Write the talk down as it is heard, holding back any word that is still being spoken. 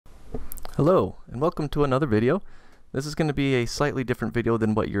Hello, and welcome to another video. This is going to be a slightly different video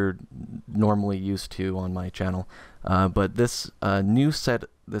than what you're normally used to on my channel. But this new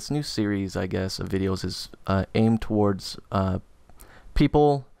series, I guess, of videos is aimed towards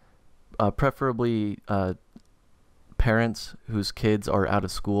people, preferably parents whose kids are out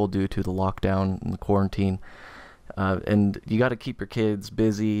of school due to the lockdown and the quarantine. And you got to keep your kids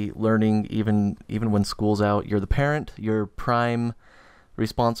busy learning even when school's out. You're the parent. Your prime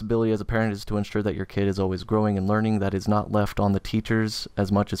responsibility as a parent is to ensure that your kid is always growing and learning. That is not left on the teachers,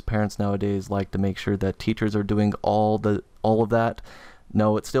 as much as parents nowadays like to make sure that teachers are doing all of that.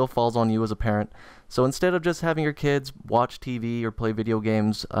 No, it still falls on you as a parent. So instead of just having your kids watch TV or play video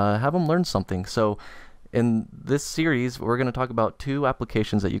games, have them learn something. So in this series, we're going to talk about 2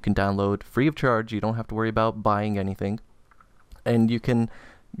 applications that you can download free of charge. You don't have to worry about buying anything. And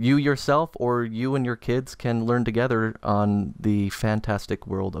you yourself or you and your kids can learn together on the fantastic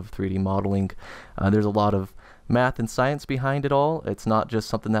world of 3D modeling. There's a lot of math and science behind it all. It's not just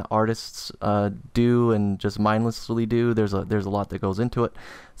something that artists do and just mindlessly do. There's a lot that goes into it.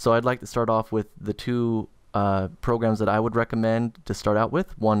 So I'd like to start off with the 2 programs that I would recommend to start out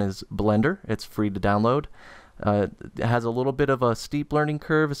with. One is Blender. It's free to download. It has a little bit of a steep learning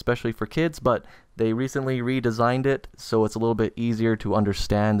curve, especially for kids, but they recently redesigned it so it's a little bit easier to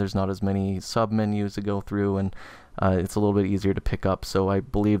understand. There's not as many sub-menus to go through, and it's a little bit easier to pick up. So I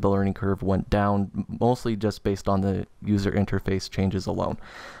believe the learning curve went down, mostly just based on the user interface changes alone.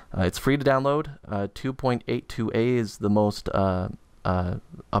 It's free to download. 2.82a is the most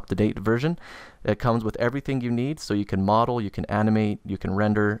up-to-date version. It comes with everything you need, so you can model, you can animate, you can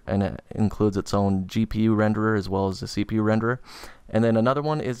render, and it includes its own GPU renderer as well as a CPU renderer. And then another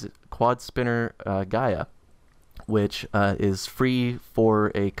one is Quad Spinner Gaia, which is free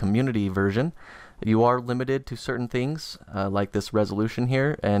for a community version. You are limited to certain things, like this resolution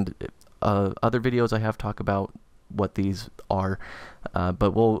here, and other videos I have talk about what these are,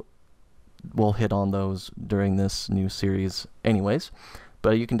 but we'll hit on those during this new series anyways.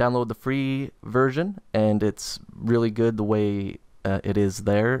 But you can download the free version, and it's really good the way it is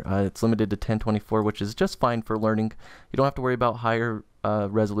there. It's limited to 1024, which is just fine for learning. You don't have to worry about higher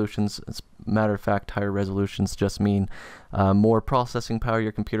resolutions. As a matter of fact, higher resolutions just mean more processing power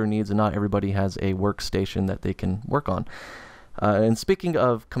your computer needs, and not everybody has a workstation that they can work on. And speaking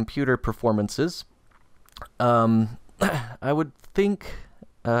of computer performances, I would think,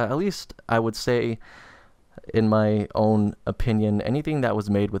 at least I would say, in my own opinion, anything that was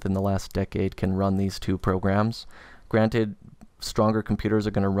made within the last decade can run these 2 programs. Granted, stronger computers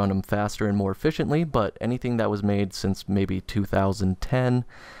are going to run them faster and more efficiently, but anything that was made since maybe 2010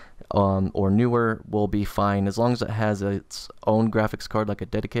 or newer will be fine, as long as it has its own graphics card, like a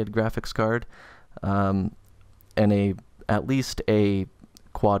dedicated graphics card, and at least a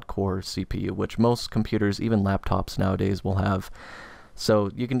quad-core CPU, which most computers, even laptops nowadays, will have.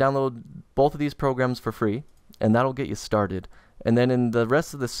 So you can download both of these programs for free, and that'll get you started. And then in the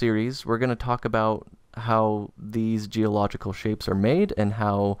rest of the series, we're going to talk about how these geological shapes are made and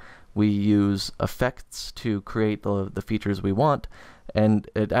how we use effects to create the features we want. And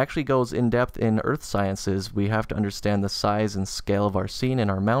it actually goes in depth in earth sciences. We have to understand the size and scale of our scene and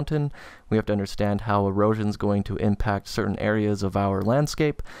our mountain. We have to understand how erosion is going to impact certain areas of our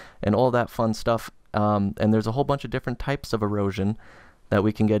landscape and all that fun stuff. And there's a whole bunch of different types of erosion that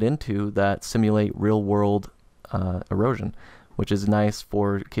we can get into that simulate real-world erosion, which is nice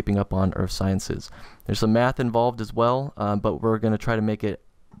for keeping up on earth sciences. There's some math involved as well, but we're going to try to make it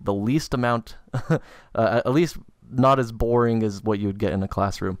the least amount, at least not as boring as what you would get in a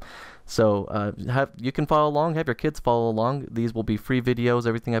classroom. So you can follow along, have your kids follow along. These will be free videos.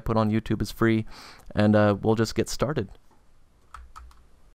 Everything I put on YouTube is free, and we'll just get started.